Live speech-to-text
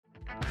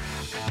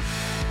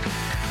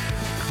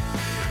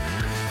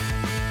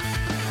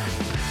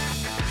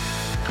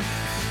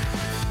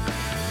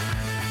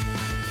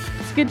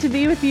It's good to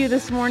be with you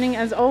this morning,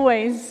 as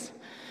always.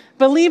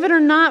 Believe it or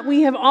not,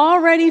 we have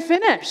already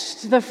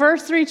finished the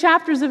first 3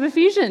 chapters of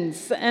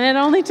Ephesians, and it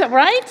only took,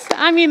 right?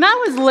 I mean,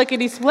 that was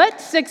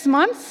lickety-split, 6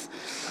 months.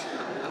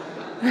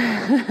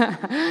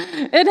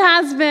 It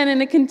has been,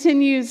 and it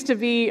continues to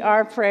be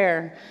our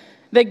prayer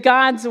that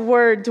God's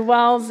word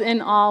dwells in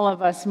all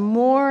of us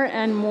more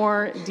and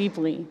more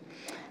deeply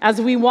as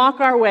we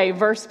walk our way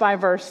verse by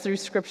verse through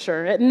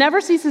Scripture. It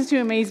never ceases to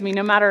amaze me,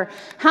 no matter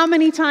how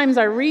many times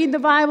I read the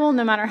Bible,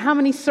 no matter how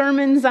many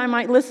sermons I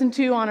might listen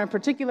to on a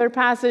particular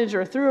passage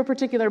or through a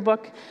particular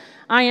book,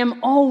 I am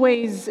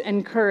always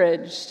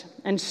encouraged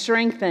and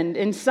strengthened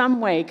in some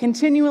way,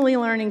 continually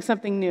learning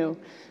something new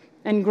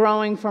and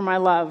growing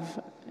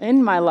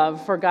in my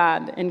love for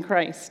God in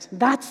Christ.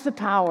 That's the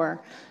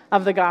power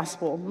of the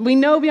gospel. We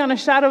know beyond a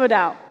shadow of a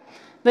doubt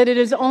that it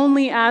is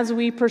only as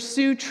we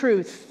pursue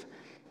truth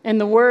in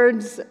the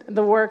words,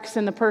 the works,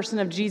 and the person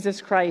of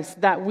Jesus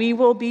Christ that we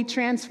will be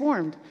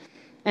transformed.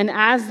 And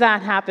as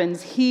that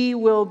happens, He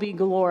will be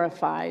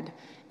glorified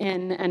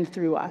in and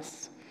through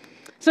us.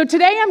 So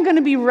today I'm going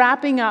to be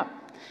wrapping up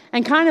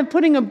and kind of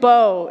putting a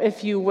bow,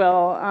 if you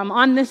will,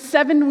 on this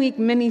 7-week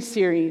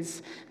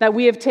mini-series that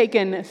we have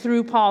taken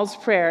through Paul's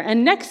prayer.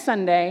 And next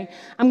Sunday,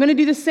 I'm going to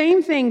do the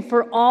same thing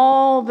for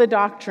all the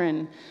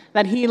doctrine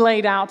that he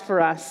laid out for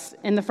us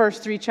in the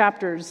first 3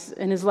 chapters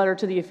in his letter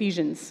to the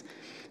Ephesians.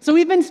 So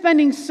we've been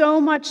spending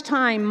so much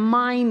time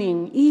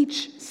mining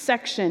each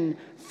section,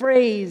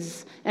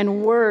 phrase,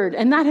 and word,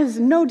 and that has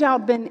no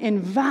doubt been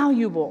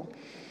invaluable.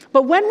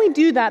 But when we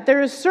do that,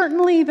 there is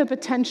certainly the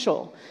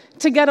potential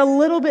to get a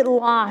little bit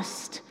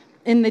lost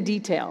in the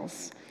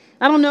details.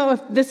 I don't know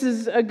if this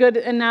is a good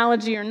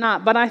analogy or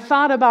not, but I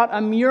thought about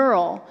a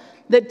mural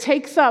that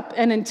takes up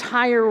an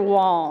entire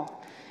wall.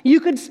 You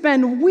could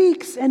spend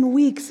weeks and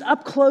weeks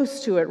up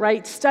close to it,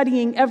 right?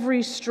 Studying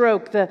every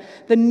stroke, the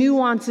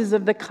nuances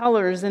of the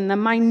colors and the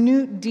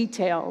minute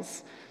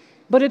details.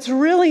 But it's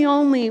really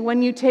only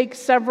when you take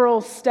several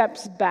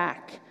steps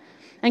back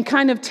and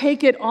kind of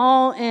take it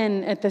all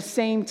in at the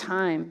same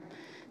time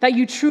that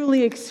you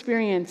truly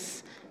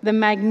experience the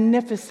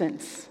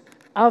magnificence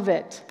of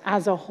it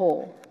as a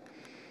whole.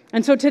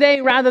 And so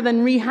today, rather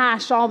than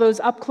rehash all those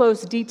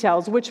up-close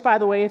details, which, by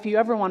the way, if you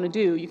ever want to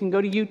do, you can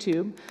go to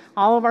YouTube.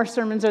 All of our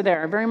sermons are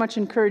there. I very much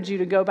encourage you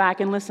to go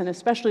back and listen,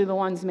 especially the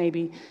ones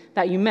maybe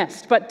that you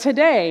missed. But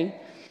today,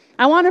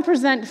 I want to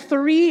present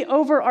 3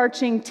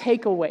 overarching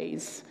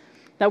takeaways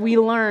that we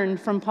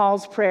learned from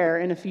Paul's prayer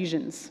in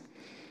Ephesians.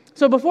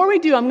 So before we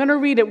do, I'm going to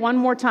read it one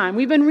more time.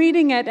 We've been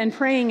reading it and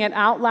praying it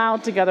out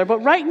loud together, but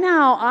right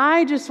now,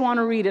 I just want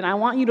to read it. I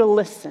want you to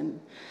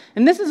listen.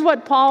 And this is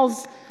what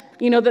Paul's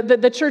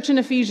the church in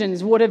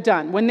Ephesians would have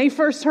done. When they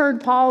first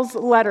heard Paul's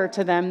letter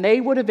to them, they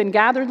would have been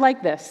gathered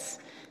like this,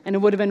 and it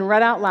would have been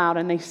read out loud,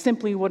 and they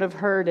simply would have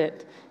heard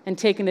it and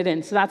taken it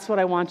in. So that's what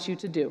I want you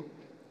to do.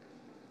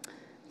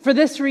 For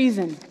this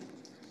reason,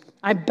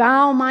 I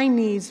bow my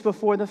knees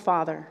before the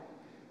Father,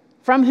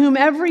 from whom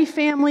every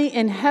family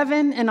in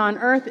heaven and on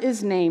earth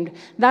is named,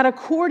 that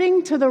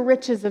according to the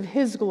riches of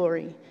His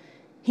glory,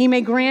 He may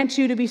grant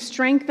you to be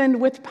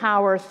strengthened with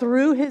power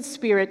through His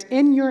Spirit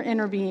in your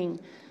inner being,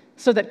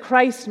 so that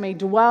Christ may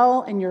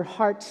dwell in your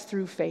hearts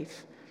through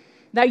faith,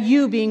 that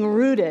you, being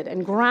rooted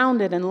and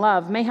grounded in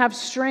love, may have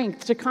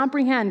strength to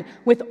comprehend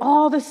with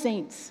all the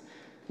saints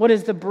what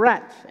is the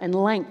breadth and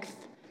length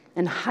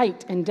and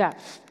height and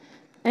depth,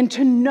 and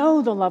to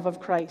know the love of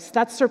Christ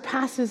that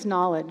surpasses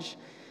knowledge,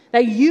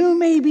 that you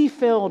may be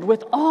filled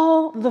with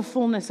all the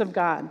fullness of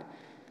God.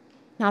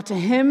 Now to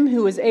Him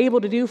who is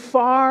able to do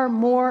far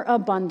more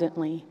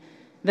abundantly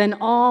than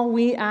all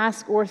we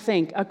ask or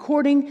think,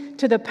 according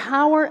to the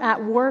power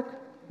at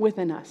work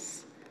within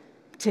us.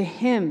 To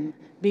Him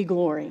be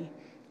glory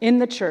in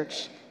the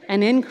church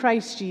and in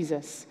Christ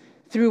Jesus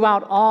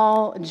throughout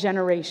all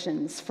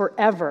generations,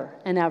 forever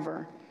and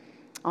ever.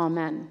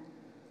 Amen.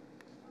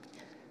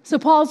 So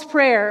Paul's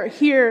prayer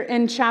here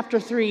in chapter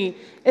 3,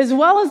 as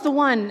well as the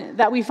one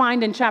that we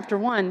find in chapter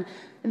 1,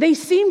 they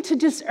seem to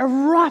just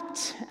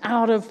erupt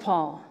out of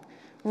Paul,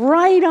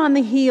 right on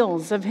the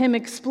heels of him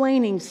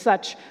explaining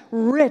such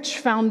rich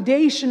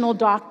foundational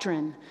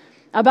doctrine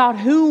about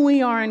who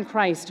we are in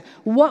Christ,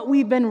 what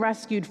we've been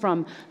rescued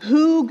from,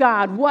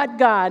 what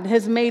God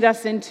has made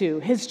us into,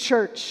 His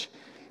church,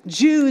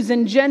 Jews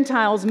and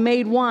Gentiles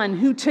made one,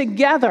 who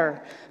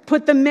together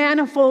put the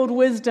manifold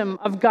wisdom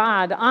of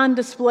God on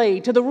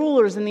display to the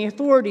rulers and the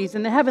authorities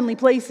in the heavenly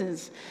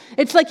places.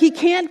 It's like he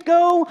can't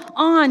go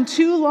on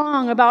too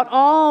long about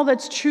all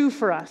that's true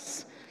for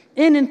us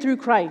in and through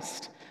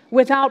Christ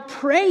without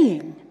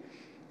praying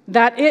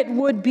that it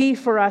would be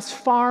for us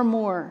far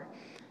more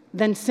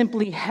than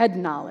simply head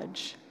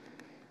knowledge.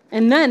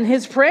 And then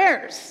his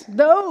prayers,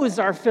 those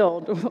are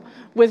filled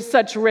with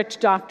such rich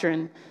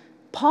doctrine.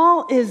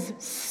 Paul is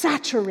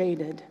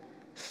saturated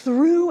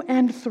through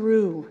and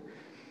through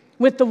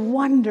with the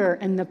wonder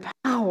and the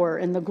power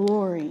and the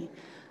glory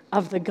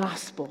of the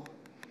gospel.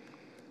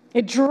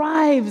 It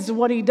drives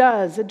what he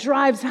does. It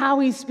drives how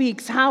he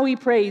speaks, how he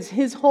prays.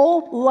 His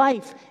whole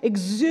life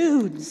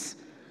exudes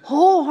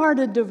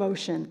wholehearted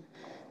devotion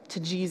to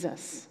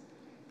Jesus.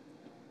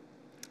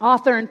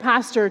 Author and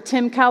pastor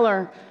Tim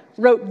Keller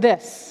wrote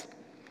this.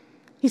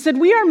 He said,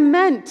 "We are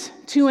meant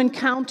to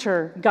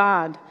encounter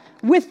God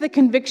with the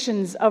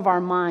convictions of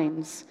our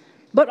minds,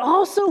 but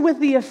also with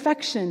the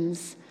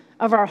affections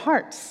of our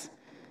hearts.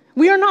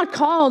 We are not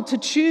called to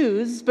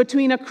choose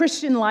between a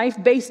Christian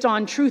life based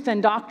on truth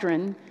and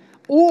doctrine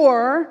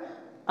or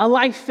a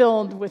life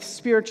filled with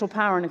spiritual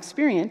power and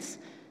experience.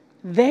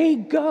 They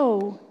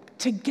go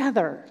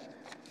together.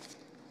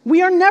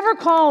 We are never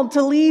called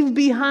to leave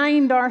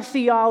behind our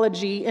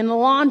theology and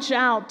launch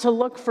out to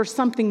look for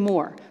something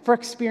more, for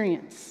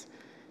experience.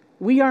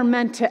 We are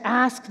meant to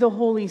ask the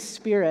Holy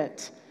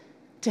Spirit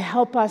to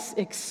help us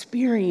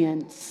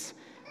experience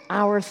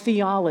our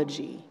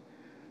theology."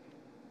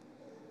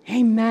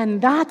 Amen.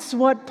 That's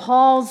what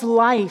Paul's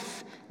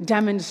life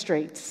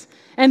demonstrates.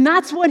 And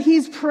that's what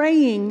he's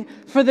praying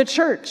for the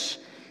church.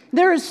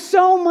 There is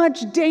so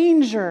much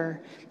danger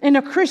in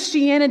a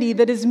Christianity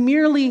that is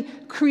merely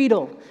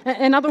creedal.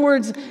 In other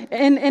words,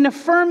 in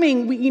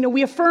affirming,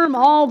 we affirm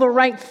all the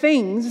right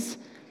things,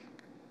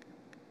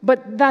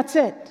 but that's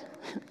it.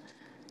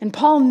 And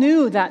Paul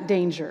knew that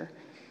danger.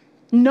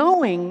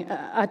 Knowing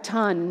a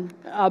ton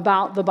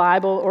about the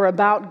Bible or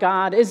about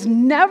God is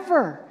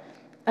never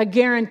a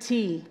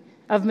guarantee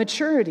of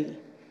maturity.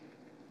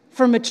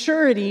 For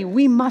maturity,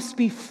 we must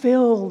be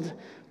filled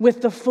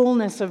with the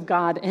fullness of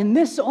God, and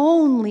this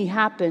only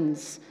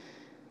happens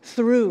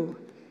through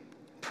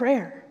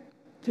prayer,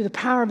 through the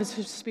power of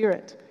His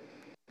Spirit.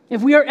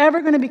 If we are ever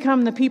going to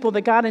become the people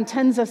that God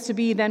intends us to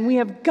be, then we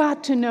have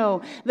got to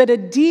know that a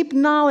deep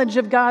knowledge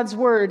of God's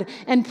Word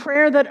and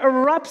prayer that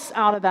erupts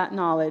out of that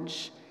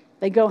knowledge,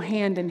 they go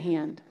hand in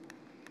hand.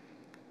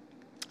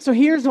 So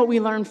here's what we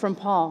learn from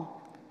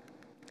Paul.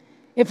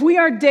 If we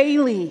are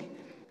daily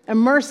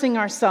immersing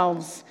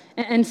ourselves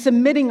and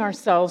submitting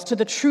ourselves to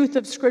the truth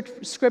of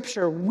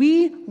Scripture,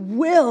 we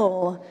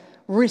will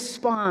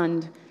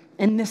respond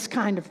in this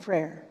kind of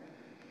prayer.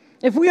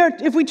 If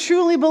we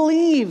truly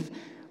believe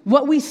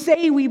what we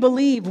say we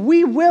believe,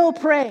 we will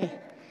pray.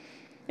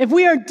 If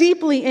we are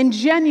deeply and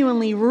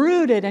genuinely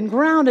rooted and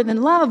grounded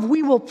in love,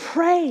 we will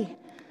pray.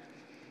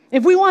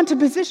 If we want to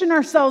position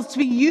ourselves to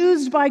be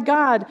used by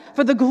God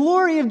for the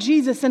glory of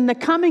Jesus and the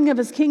coming of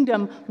His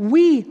kingdom,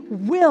 we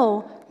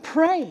will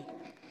pray.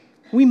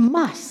 We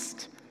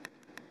must.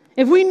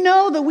 If we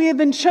know that we have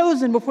been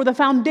chosen before the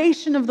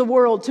foundation of the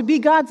world to be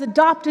God's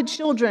adopted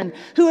children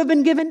who have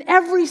been given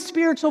every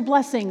spiritual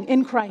blessing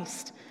in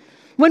Christ,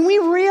 when we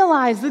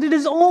realize that it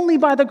is only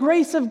by the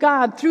grace of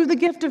God through the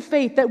gift of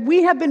faith that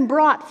we have been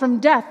brought from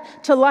death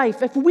to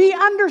life, if we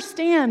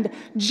understand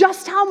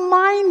just how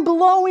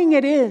mind-blowing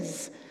it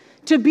is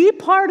to be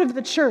part of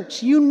the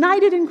church,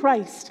 united in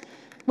Christ,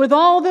 with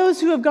all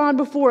those who have gone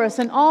before us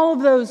and all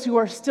of those who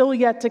are still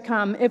yet to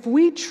come, if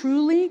we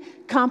truly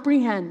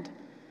comprehend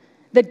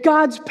that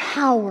God's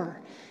power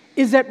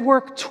is at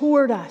work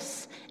toward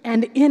us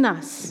and in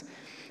us,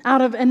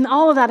 and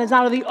all of that is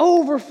out of the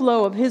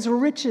overflow of His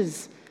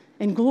riches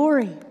and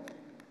glory,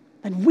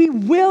 and we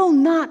will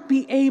not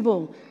be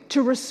able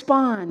to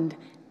respond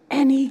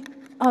any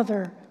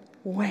other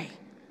way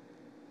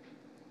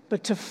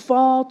but to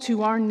fall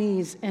to our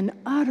knees in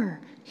utter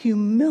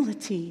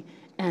humility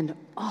and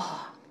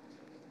awe.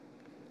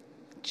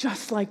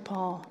 Just like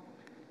Paul,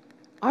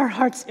 our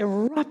hearts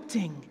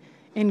erupting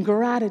in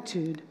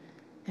gratitude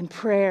and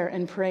prayer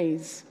and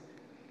praise.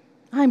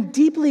 I'm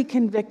deeply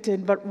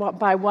convicted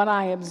by what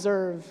I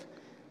observe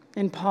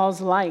in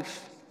Paul's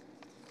life.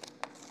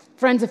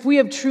 Friends, if we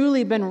have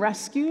truly been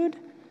rescued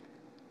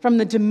from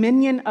the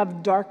dominion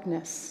of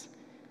darkness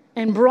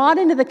and brought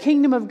into the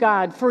kingdom of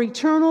God for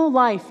eternal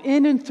life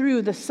in and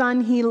through the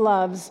Son He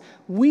loves,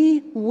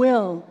 we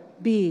will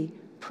be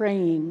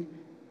praying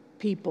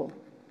people.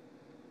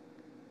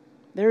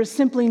 There is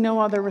simply no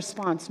other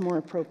response more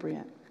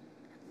appropriate.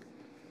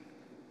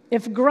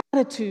 If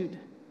gratitude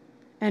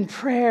and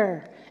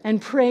prayer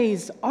and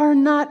praise are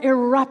not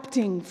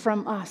erupting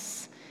from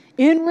us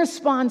in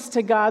response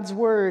to God's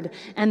word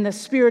and the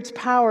Spirit's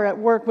power at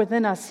work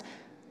within us,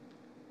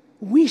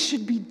 we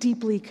should be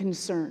deeply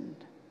concerned.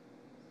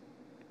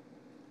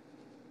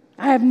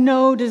 I have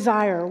no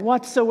desire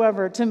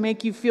whatsoever to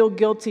make you feel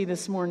guilty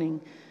this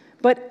morning,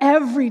 but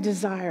every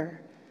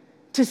desire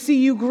to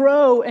see you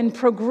grow and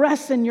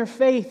progress in your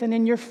faith and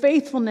in your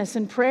faithfulness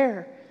in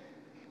prayer.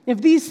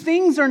 If these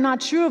things are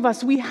not true of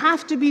us, we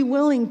have to be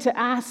willing to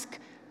ask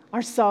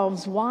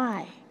ourselves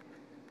why.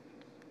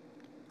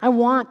 I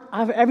want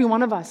every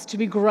one of us to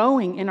be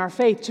growing in our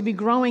faith, to be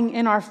growing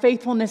in our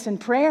faithfulness in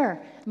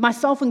prayer,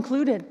 myself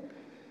included.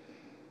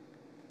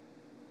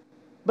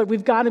 But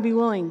we've got to be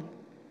willing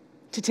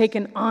to take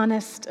an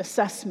honest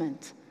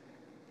assessment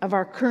of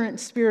our current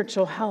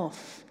spiritual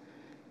health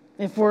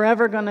if we're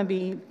ever going to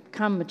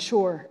become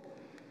mature,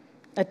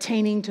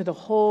 attaining to the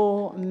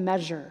whole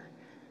measure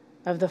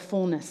of the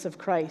fullness of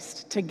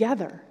Christ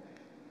together.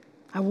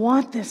 I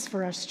want this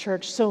for us,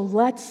 church, so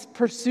let's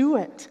pursue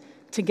it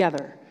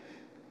together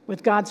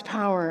with God's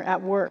power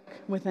at work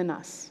within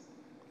us.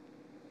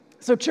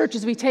 So, church,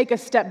 as we take a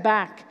step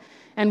back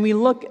and we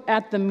look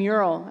at the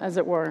mural, as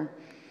it were,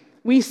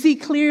 we see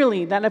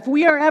clearly that if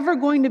we are ever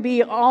going to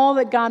be all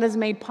that God has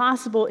made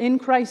possible in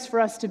Christ for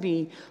us to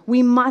be,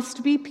 we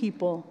must be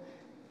people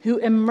who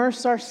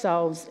immerse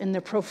ourselves in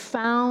the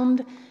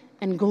profound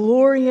and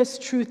glorious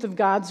truth of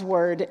God's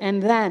word,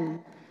 and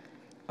then,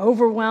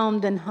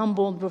 overwhelmed and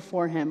humbled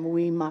before him,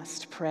 we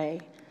must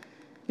pray.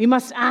 We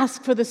must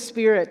ask for the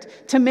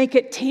Spirit to make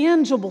it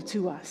tangible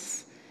to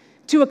us,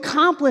 to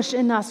accomplish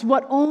in us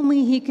what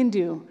only he can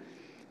do,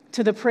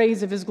 to the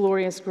praise of his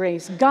glorious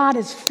grace. God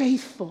is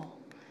faithful,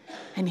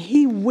 and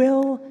he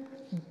will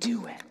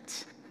do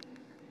it.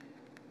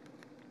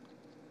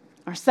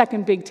 Our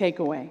second big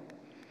takeaway.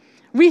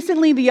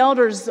 Recently, the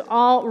elders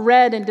all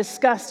read and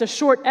discussed a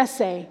short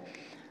essay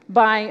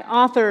by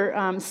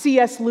author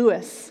C.S.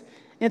 Lewis.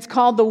 It's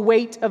called The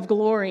Weight of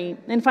Glory.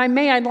 And if I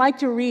may, I'd like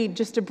to read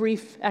just a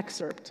brief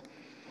excerpt.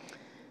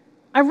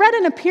 I read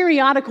in a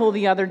periodical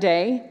the other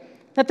day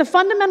that the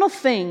fundamental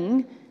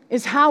thing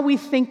is how we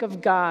think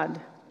of God.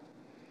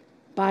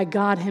 By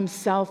God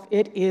himself,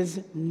 it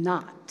is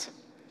not.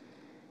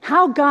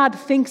 How God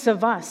thinks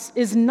of us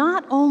is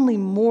not only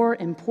more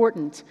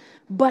important,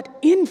 but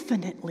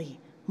infinitely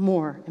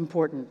more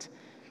important.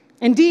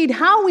 Indeed,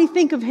 how we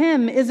think of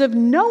him is of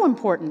no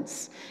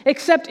importance,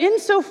 except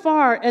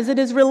insofar as it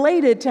is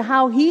related to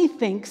how he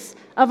thinks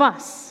of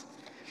us.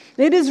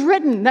 It is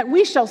written that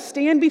we shall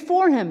stand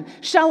before him,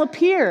 shall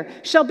appear,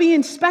 shall be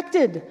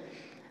inspected.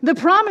 The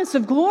promise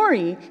of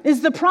glory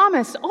is the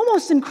promise,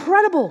 almost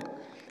incredible,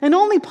 and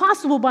only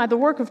possible by the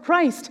work of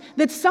Christ,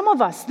 that some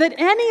of us, that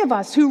any of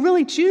us who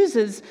really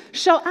chooses,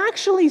 shall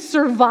actually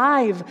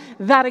survive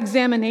that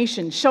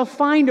examination, shall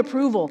find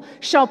approval,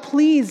 shall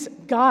please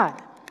God.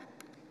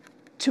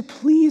 To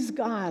please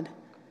God,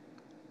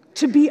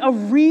 to be a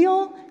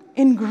real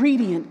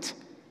ingredient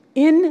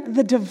in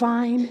the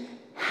divine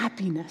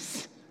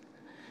happiness.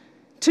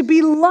 To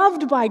be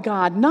loved by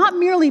God, not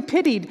merely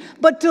pitied,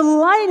 but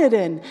delighted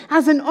in,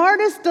 as an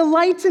artist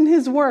delights in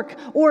his work,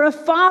 or a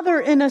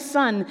father in a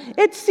son.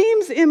 It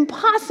seems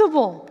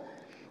impossible,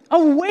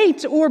 a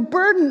weight or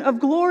burden of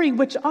glory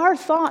which our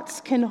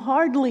thoughts can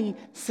hardly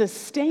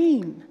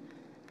sustain.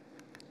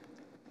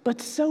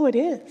 But so it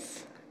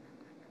is.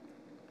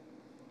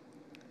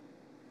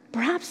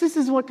 Perhaps this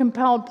is what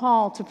compelled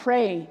Paul to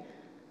pray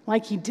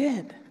like he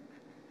did.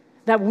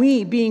 That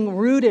we, being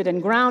rooted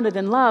and grounded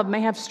in love,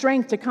 may have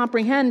strength to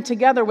comprehend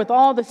together with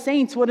all the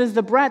saints what is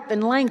the breadth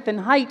and length and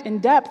height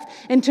and depth,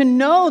 and to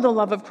know the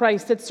love of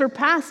Christ that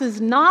surpasses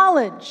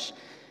knowledge,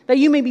 that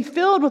you may be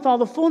filled with all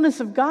the fullness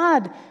of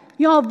God.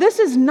 Y'all, this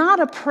is not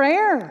a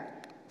prayer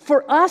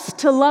for us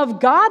to love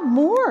God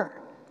more.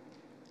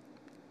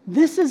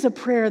 This is a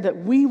prayer that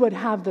we would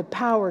have the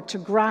power to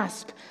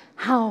grasp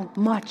how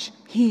much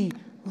he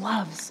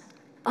loves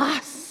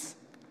us.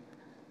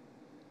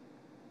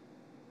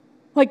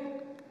 Like,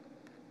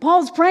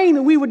 Paul's praying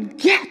that we would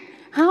get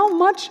how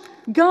much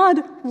God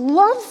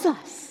loves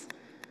us,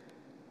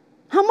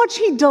 how much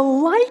he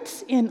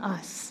delights in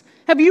us.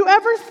 Have you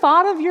ever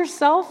thought of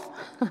yourself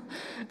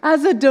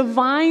as a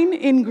divine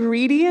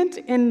ingredient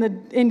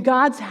in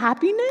God's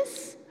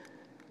happiness?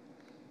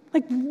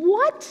 Like,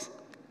 what?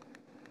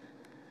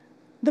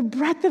 The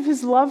breadth of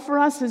his love for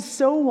us is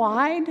so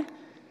wide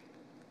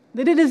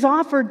that it is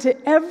offered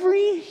to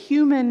every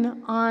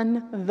human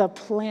on the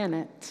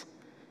planet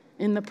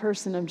in the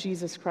person of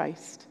Jesus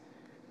Christ.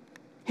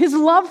 His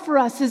love for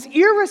us is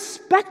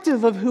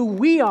irrespective of who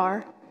we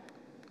are,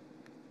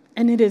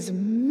 and it is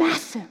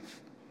massive.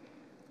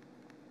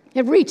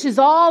 It reaches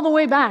all the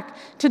way back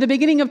to the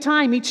beginning of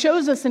time. He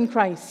chose us in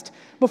Christ.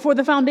 Before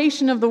the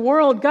foundation of the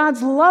world,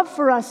 God's love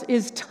for us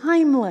is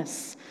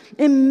timeless,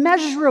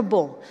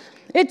 immeasurable.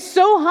 It's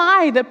so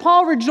high that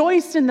Paul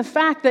rejoiced in the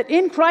fact that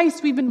in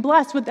Christ we've been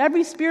blessed with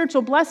every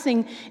spiritual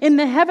blessing in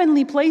the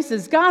heavenly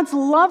places. God's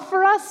love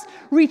for us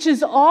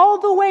reaches all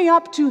the way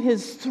up to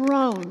his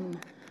throne.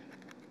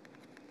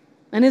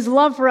 And his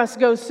love for us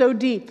goes so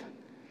deep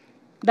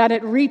that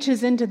it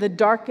reaches into the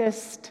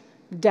darkest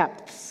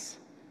depths.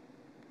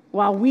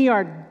 While we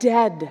are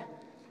dead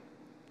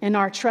in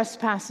our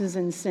trespasses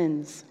and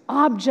sins,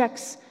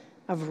 objects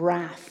of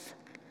wrath,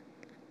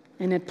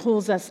 and it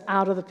pulls us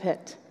out of the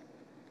pit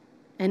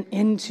and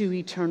into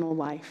eternal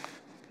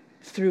life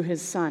through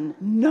his Son.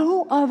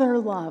 No other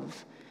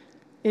love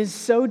is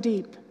so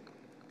deep,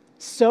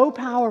 so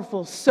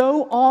powerful,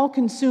 so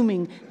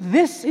all-consuming.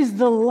 This is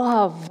the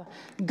love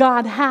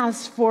God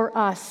has for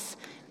us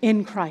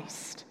in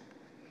Christ.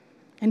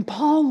 And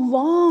Paul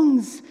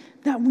longs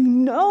that we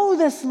know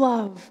this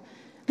love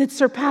that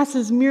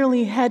surpasses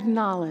merely head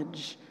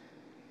knowledge,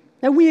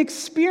 that we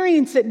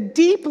experience it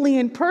deeply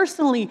and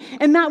personally,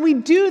 and that we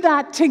do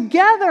that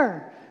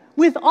together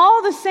with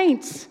all the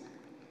saints.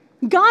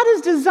 God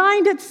has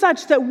designed it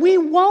such that we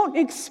won't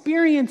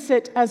experience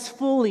it as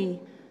fully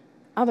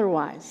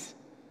otherwise.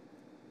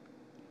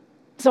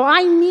 So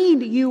I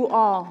need you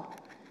all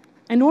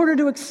in order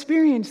to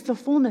experience the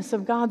fullness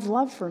of God's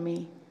love for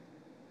me.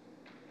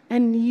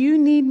 And you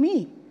need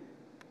me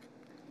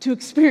to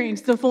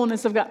experience the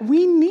fullness of God.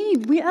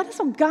 That is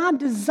how God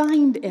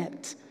designed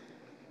it.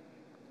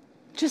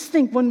 just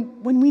think,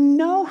 when we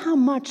know how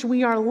much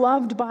we are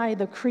loved by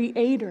the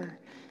Creator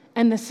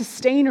and the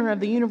Sustainer of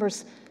the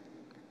universe,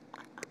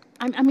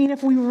 I mean,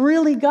 if we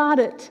really got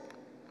it,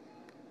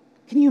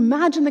 can you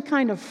imagine the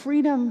kind of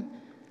freedom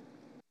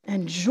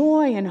and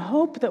joy and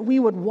hope that we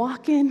would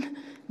walk in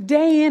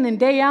and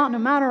day out, no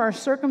matter our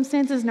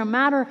circumstances, no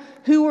matter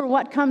who or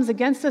what comes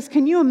against us?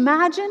 Can you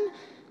imagine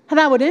how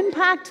that would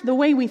impact the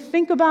way we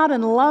think about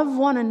and love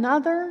one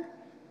another?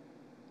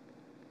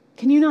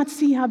 Can you not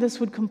see how this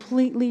would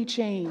completely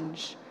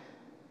change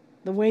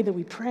the way that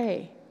we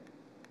pray?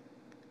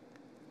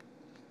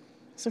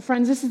 So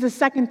friends, this is the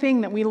second thing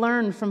that we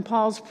learn from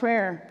Paul's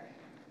prayer.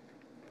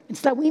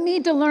 It's that we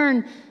need to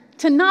learn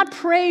to not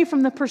pray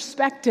from the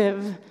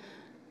perspective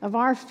of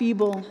our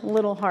feeble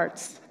little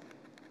hearts,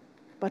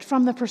 but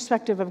from the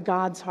perspective of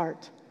God's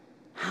heart,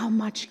 how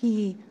much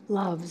He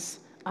loves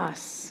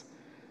us.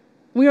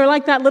 We are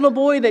like that little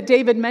boy that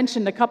David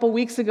mentioned a couple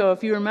weeks ago,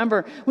 if you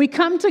remember. We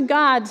come to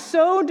God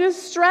so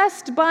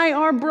distressed by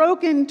our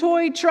broken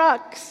toy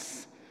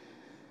trucks,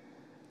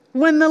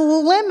 when the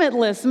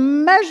limitless,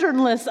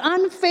 measureless,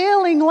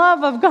 unfailing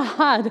love of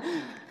God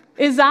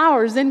is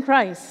ours in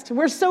Christ.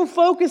 We're so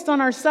focused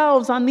on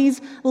ourselves, on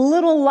these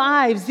little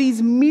lives,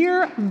 these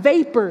mere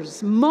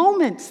vapors,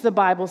 moments, the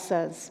Bible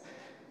says.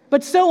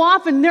 But so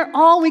often, they're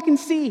all we can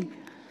see.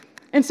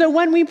 And so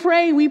when we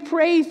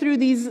pray through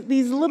these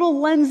little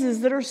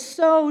lenses that are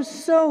so,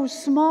 so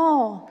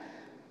small.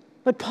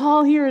 But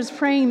Paul here is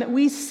praying that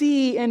we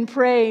see and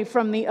pray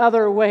from the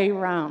other way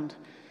around.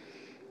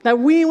 That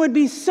we would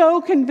be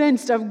so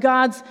convinced of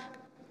God's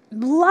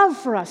love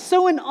for us,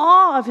 so in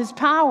awe of His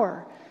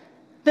power,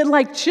 that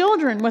like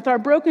children with our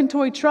broken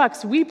toy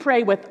trucks, we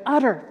pray with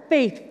utter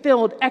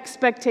faith-filled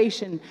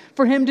expectation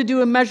for Him to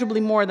do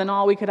immeasurably more than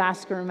all we could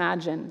ask or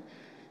imagine,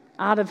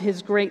 out of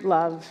His great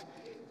love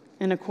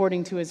and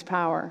according to His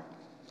power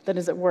that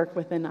is at work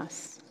within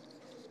us.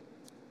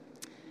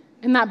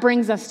 And that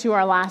brings us to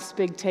our last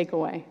big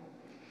takeaway.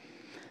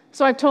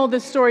 So I've told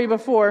this story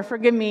before,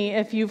 forgive me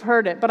if you've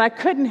heard it, but I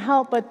couldn't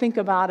help but think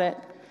about it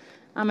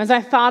as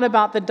I thought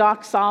about the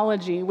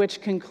doxology,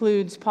 which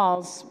concludes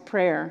Paul's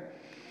prayer.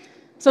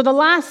 So the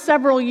last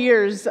several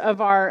years of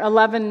our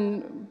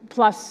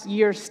 11-plus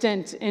year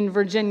stint in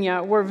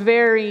Virginia were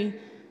very,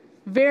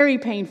 very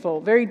painful,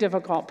 very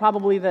difficult,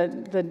 probably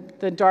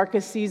the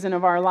darkest season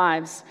of our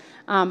lives.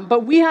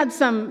 But we had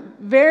some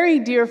very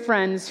dear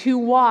friends who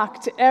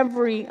walked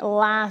every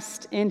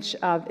last inch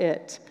of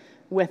it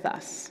with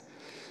us.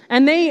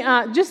 And they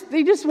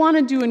just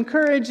wanted to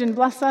encourage and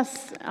bless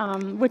us,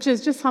 which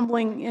is just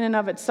humbling in and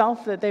of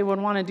itself that they would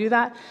want to do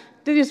that.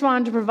 They just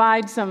wanted to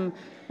provide some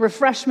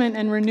refreshment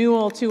and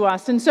renewal to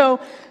us. And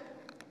so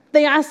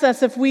they asked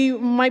us if we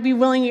might be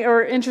willing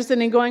or interested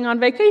in going on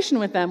vacation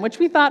with them, which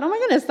we thought, oh my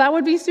goodness, that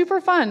would be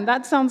super fun.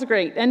 That sounds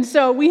great. And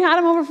so we had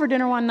them over for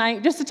dinner one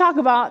night just to talk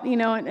about,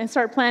 and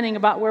start planning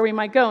about where we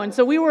might go. And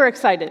so we were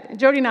excited.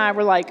 Jody and I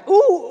were like,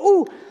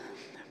 ooh.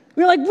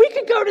 We were like, we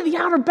could go to the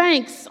Outer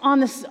Banks on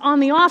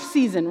the off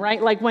season,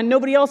 right? Like when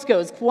nobody else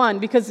goes. One,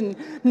 because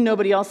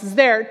nobody else is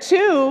there.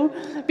 Two,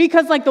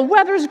 because like the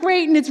weather's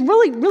great and it's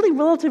really, really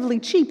relatively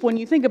cheap when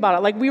you think about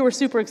it. Like we were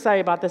super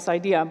excited about this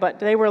idea, but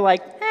they were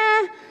like,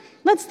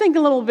 let's think a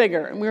little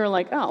bigger. And we were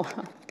like, oh,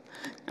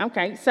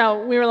 okay.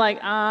 So we were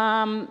like,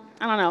 I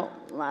don't know,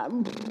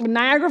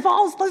 Niagara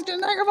Falls? Let's do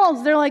Niagara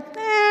Falls. They're like,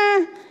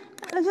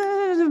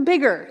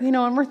 bigger,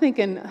 and we're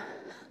thinking,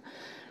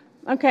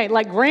 okay,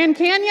 like Grand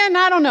Canyon?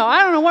 I don't know.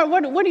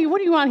 What do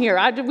you want here?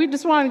 We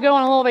just want to go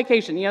on a little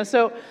vacation,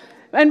 So,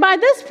 and by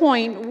this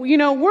point,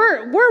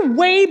 we're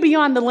way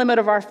beyond the limit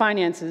of our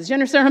finances. You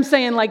understand what I'm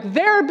saying? Like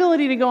their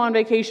ability to go on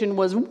vacation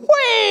was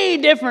way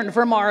different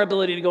from our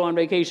ability to go on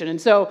vacation,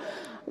 and so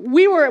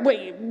we were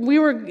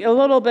a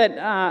little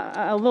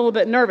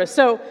bit nervous.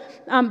 So,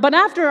 but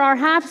after our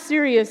half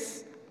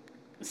serious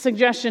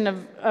suggestion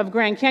of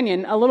Grand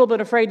Canyon, a little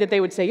bit afraid that they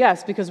would say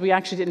yes because we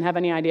actually didn't have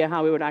any idea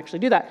how we would actually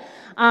do that.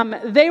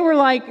 They were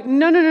like,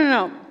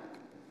 no.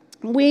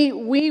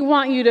 We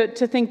want you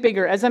to think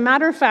bigger. As a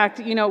matter of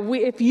fact,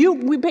 if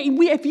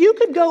you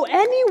could go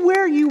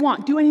anywhere you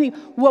want, do anything,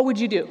 what would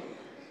you do?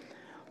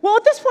 Well,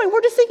 at this point,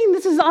 we're just thinking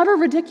this is utter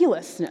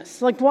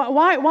ridiculousness. Like,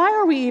 why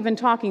are we even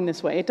talking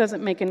this way? It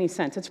doesn't make any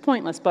sense. It's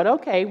pointless, but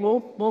okay,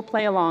 we'll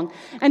play along.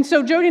 And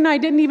so Jody and I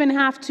didn't even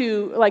have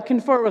to,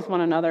 confer with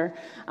one another.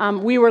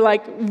 We were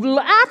like,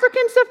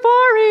 African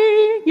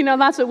safari!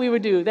 That's what we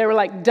would do. They were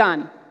like,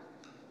 done.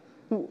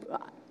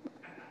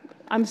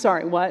 I'm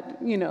sorry, what?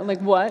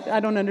 What? I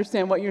don't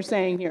understand what you're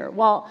saying here.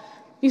 Well,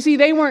 you see,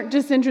 they weren't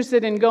just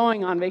interested in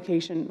going on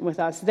vacation with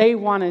us. They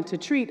wanted to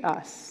treat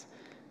us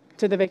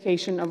to the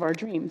vacation of our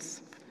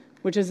dreams,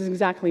 which is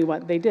exactly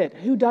what they did.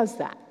 Who does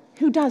that?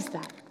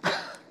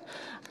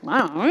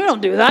 Wow, we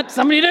don't do that.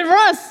 Somebody did for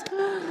us.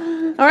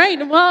 All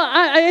right, well,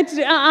 it's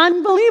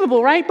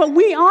unbelievable, right? But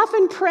we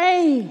often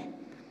pray.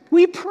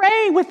 We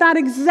pray with that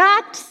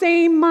exact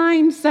same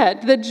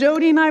mindset that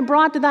Jody and I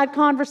brought to that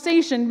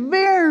conversation.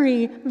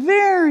 Very,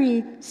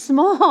 very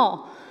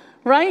small,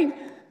 right?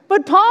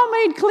 But Paul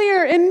made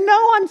clear in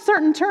no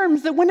uncertain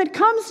terms that when it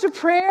comes to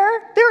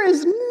prayer, there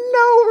is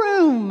no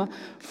room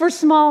for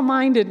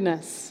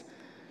small-mindedness.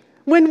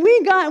 When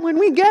we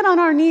get on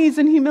our knees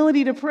in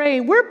humility to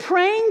pray, we're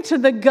praying to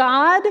the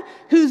God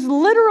whose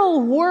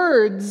literal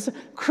words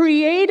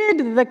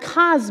created the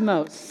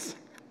cosmos.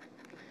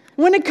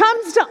 When it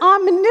comes to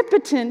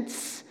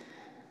omnipotence,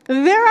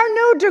 there are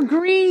no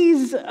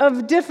degrees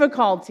of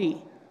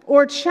difficulty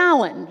or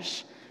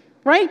challenge,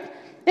 right?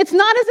 It's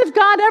not as if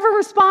God ever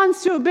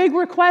responds to a big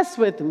request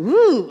with,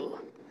 ooh,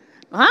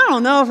 I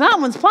don't know if that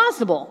one's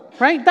possible,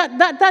 right?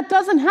 That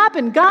doesn't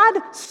happen.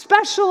 God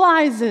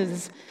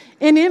specializes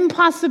in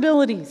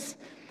impossibilities.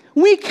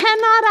 We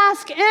cannot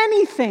ask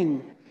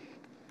anything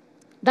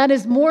that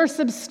is more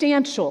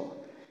substantial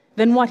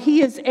than what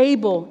he is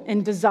able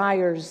and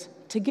desires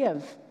to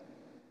give.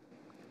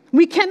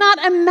 We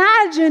cannot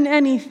imagine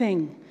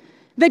anything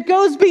that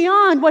goes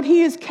beyond what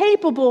he is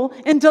capable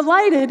and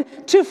delighted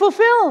to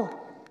fulfill.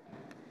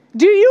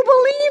 Do you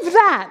believe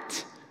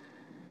that?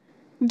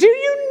 Do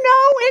you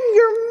know in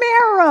your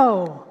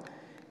marrow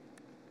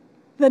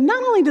that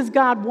not only does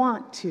God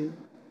want to,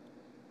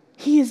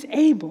 he is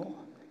able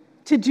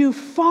to do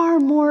far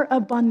more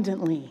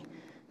abundantly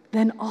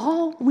than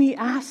all we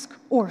ask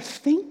or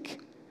think?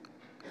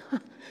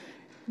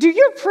 Do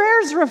your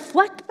prayers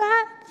reflect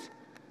that?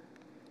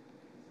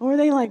 Or are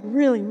they like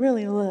really,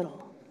 really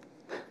little?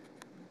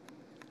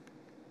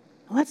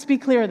 Let's be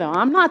clear though.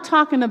 I'm not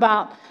talking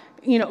about,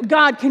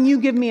 God, can you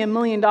give me $1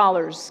 million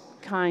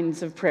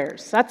kinds of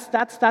prayers.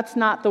 That's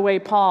not the way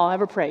Paul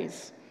ever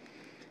prays.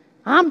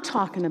 I'm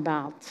talking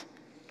about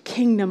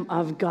kingdom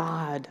of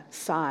God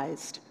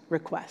sized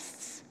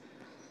requests.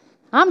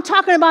 I'm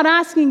talking about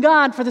asking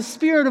God for the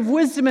spirit of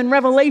wisdom and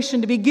revelation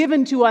to be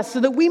given to us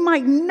so that we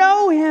might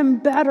know him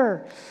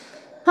better.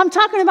 I'm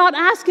talking about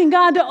asking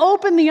God to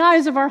open the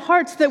eyes of our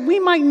hearts that we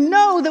might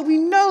know that we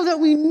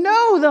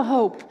know the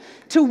hope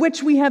to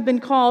which we have been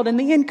called and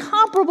the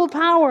incomparable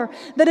power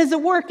that is at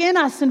work in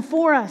us and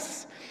for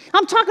us.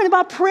 I'm talking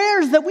about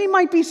prayers that we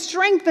might be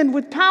strengthened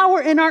with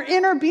power in our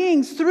inner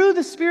beings through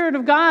the Spirit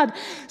of God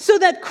so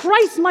that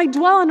Christ might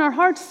dwell in our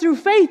hearts through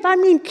faith. I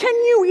mean, can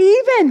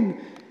you even?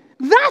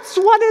 That's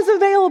what is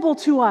available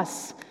to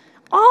us.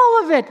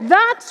 All of it.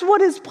 That's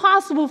what is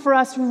possible for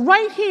us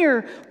right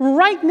here,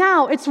 right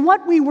now. It's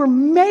what we were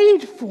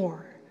made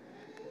for.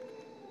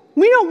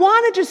 We don't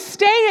want to just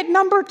stay at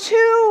number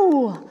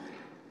 2.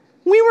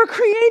 We were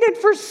created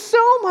for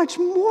so much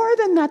more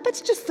than that.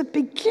 That's just the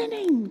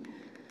beginning.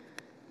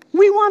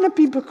 We want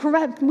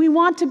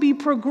to be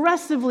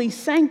progressively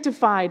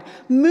sanctified,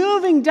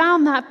 moving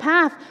down that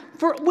path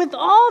with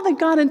all that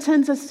God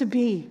intends us to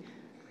be.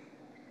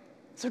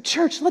 So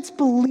church, let's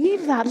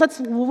believe that. Let's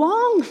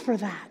long for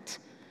that.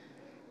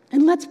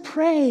 And let's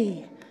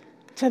pray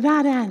to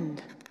that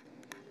end.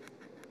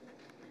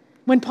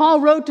 When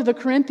Paul wrote to the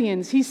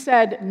Corinthians, he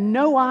said,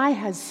 "No eye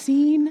has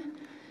seen,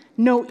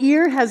 no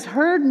ear has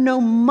heard, no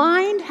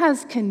mind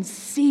has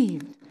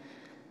conceived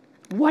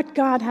what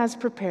God has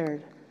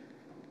prepared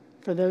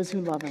for those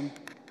who love him."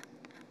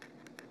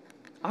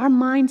 Our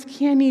minds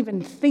can't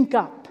even think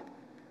up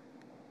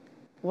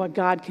what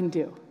God can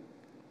do.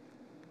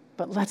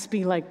 But let's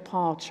be like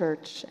Paul,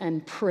 church,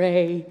 and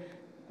pray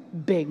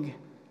big,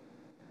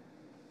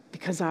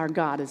 because our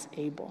God is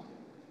able.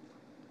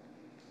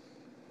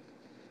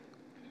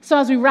 So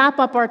as we wrap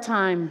up our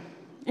time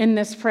in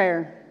this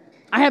prayer,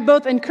 I have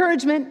both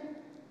encouragement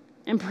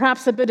and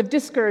perhaps a bit of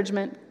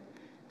discouragement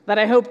that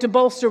I hope to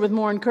bolster with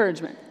more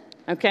encouragement,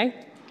 okay?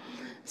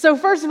 So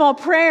first of all,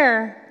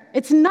 prayer,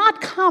 it's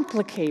not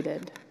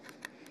complicated,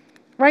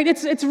 right?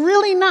 It's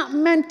really not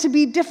meant to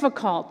be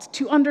difficult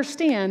to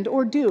understand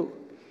or do,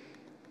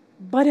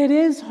 but it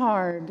is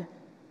hard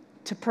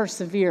to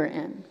persevere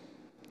in.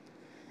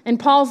 In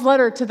Paul's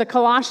letter to the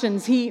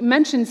Colossians, he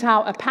mentions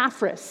how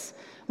Epaphras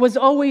was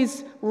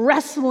always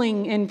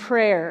wrestling in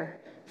prayer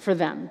for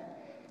them.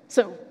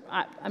 So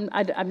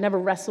I've never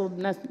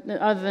wrestled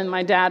other than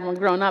my dad when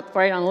growing up,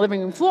 right on the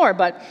living room floor.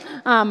 But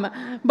from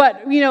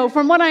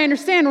what I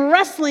understand,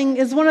 wrestling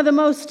is one of the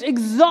most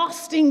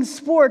exhausting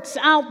sports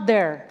out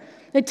there.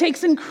 It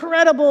takes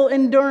incredible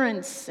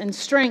endurance and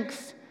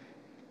strength.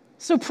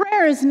 So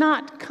prayer is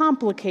not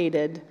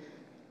complicated,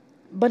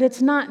 but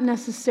it's not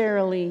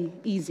necessarily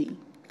easy.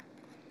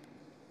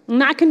 And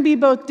that can be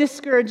both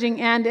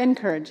discouraging and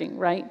encouraging,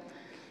 right?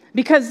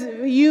 Because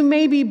you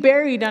may be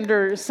buried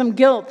under some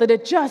guilt that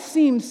it just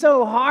seems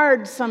so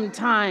hard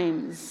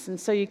sometimes, and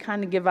so you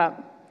kind of give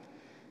up.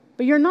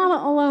 But you're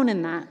not alone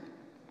in that.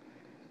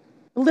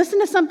 Listen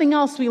to something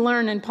else we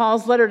learn in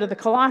Paul's letter to the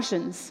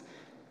Colossians.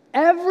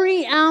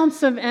 Every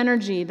ounce of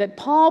energy that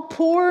Paul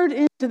poured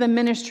into the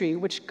ministry,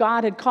 which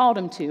God had called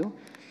him to,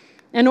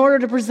 in order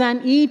to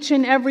present each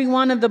and every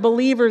one of the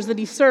believers that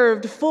he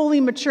served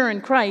fully mature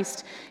in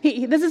Christ.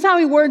 This is how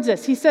he words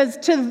this. He says,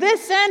 "To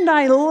this end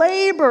I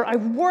labor, I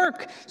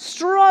work,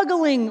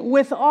 struggling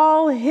with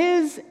all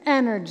his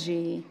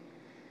energy,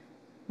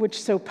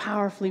 which so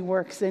powerfully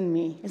works in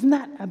me." Isn't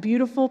that a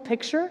beautiful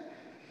picture?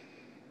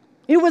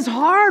 It was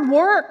hard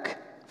work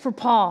for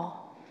Paul.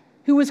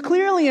 who was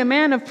clearly a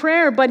man of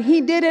prayer, but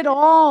he did it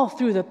all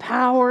through the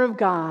power of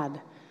God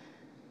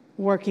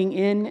working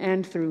in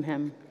and through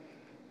him.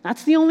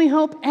 That's the only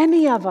hope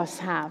any of us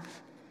have.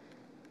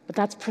 But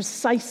that's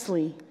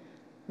precisely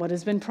what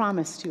has been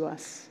promised to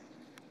us.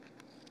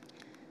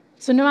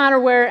 So no matter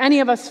where any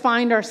of us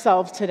find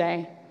ourselves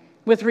today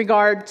with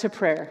regard to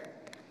prayer,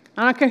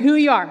 I don't care who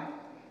you are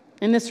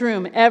in this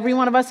room, every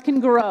one of us can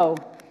grow.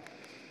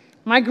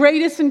 My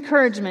greatest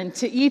encouragement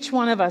to each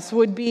one of us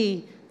would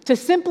be to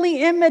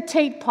simply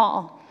imitate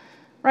Paul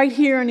right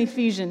here in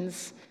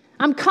Ephesians.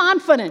 I'm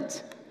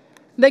confident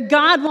that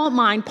God won't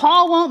mind,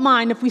 Paul won't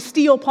mind if we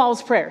steal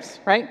Paul's prayers,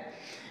 right?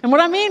 And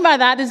what I mean by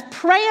that is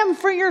pray them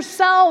for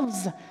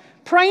yourselves,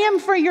 pray them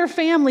for your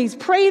families,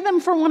 pray them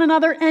for one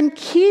another, and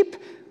keep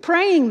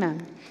praying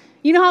them.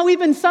 You know how we've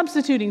been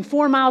substituting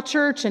 4 Mile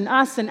Church and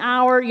us and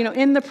our,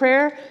 in the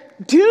prayer?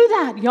 Do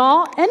that,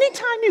 y'all.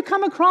 Anytime you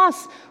come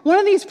across one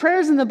of these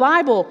prayers in the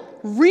Bible,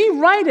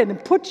 rewrite it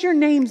and put your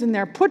names in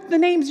there. Put the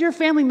names of your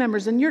family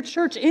members and your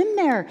church in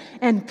there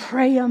and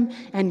pray them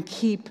and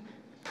keep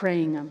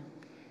praying them.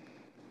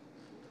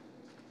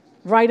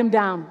 Write them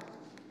down.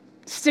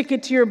 Stick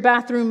it to your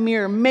bathroom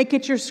mirror. Make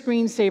it your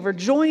screensaver.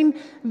 Join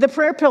the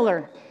prayer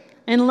pillar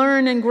and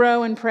learn and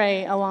grow and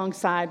pray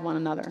alongside one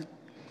another.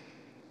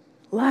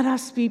 Let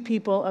us be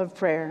people of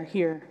prayer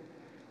here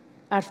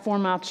at 4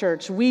 Mile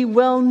Church. We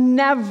will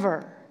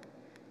never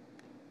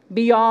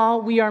be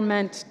all we are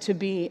meant to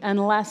be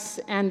unless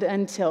and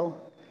until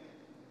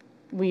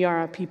we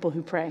are a people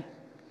who pray.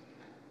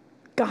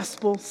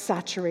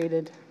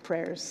 Gospel-saturated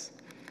prayers.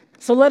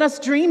 So let us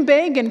dream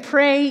big and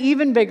pray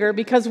even bigger,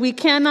 because we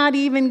cannot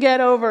even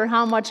get over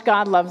how much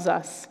God loves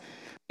us.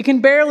 We can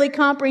barely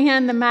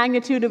comprehend the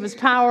magnitude of his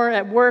power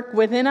at work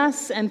within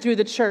us and through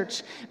the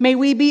church. May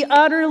we be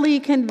utterly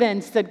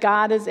convinced that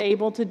God is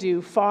able to do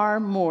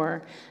far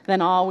more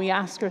than all we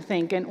ask or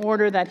think, in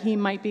order that he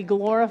might be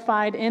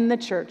glorified in the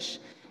church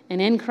and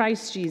in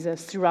Christ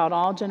Jesus throughout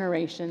all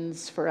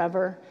generations,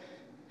 forever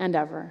and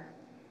ever.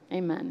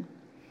 Amen.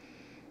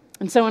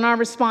 And so in our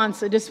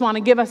response, I just want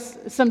to give us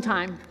some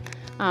time.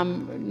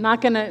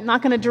 Not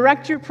gonna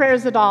direct your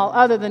prayers at all,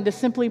 other than to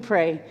simply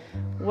pray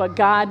what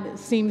God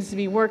seems to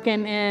be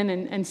working in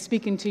and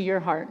speaking to your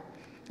heart.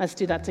 Let's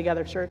do that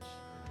together, church.